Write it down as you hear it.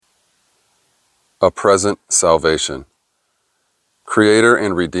A present salvation. Creator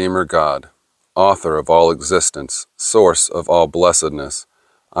and Redeemer God, author of all existence, source of all blessedness,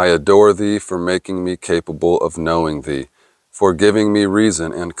 I adore Thee for making me capable of knowing Thee, for giving me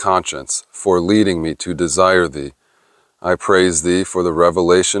reason and conscience, for leading me to desire Thee. I praise Thee for the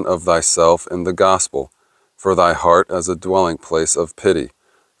revelation of Thyself in the gospel, for Thy heart as a dwelling place of pity,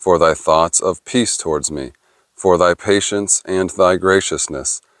 for Thy thoughts of peace towards me, for Thy patience and Thy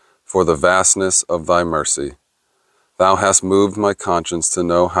graciousness, for the vastness of Thy mercy. Thou hast moved my conscience to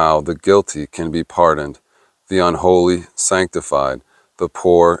know how the guilty can be pardoned, the unholy sanctified, the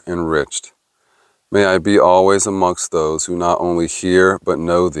poor enriched. May I be always amongst those who not only hear but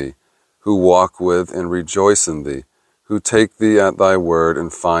know Thee, who walk with and rejoice in Thee, who take Thee at Thy word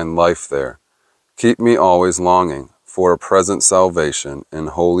and find life there. Keep me always longing for a present salvation in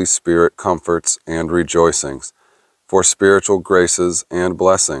Holy Spirit comforts and rejoicings, for spiritual graces and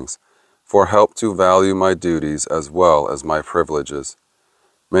blessings, for help to value my duties as well as my privileges.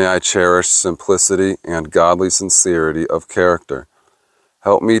 May I cherish simplicity and godly sincerity of character.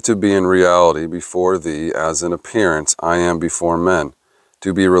 Help me to be in reality before Thee as in appearance I am before men,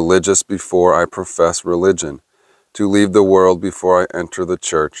 to be religious before I profess religion, to leave the world before I enter the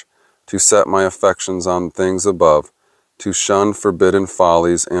church, to set my affections on things above, to shun forbidden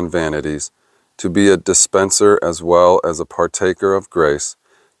follies and vanities, to be a dispenser as well as a partaker of grace,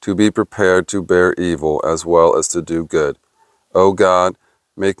 to be prepared to bear evil as well as to do good. O God,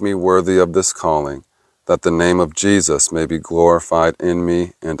 make me worthy of this calling, that the name of Jesus may be glorified in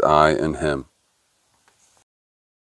me and I in Him.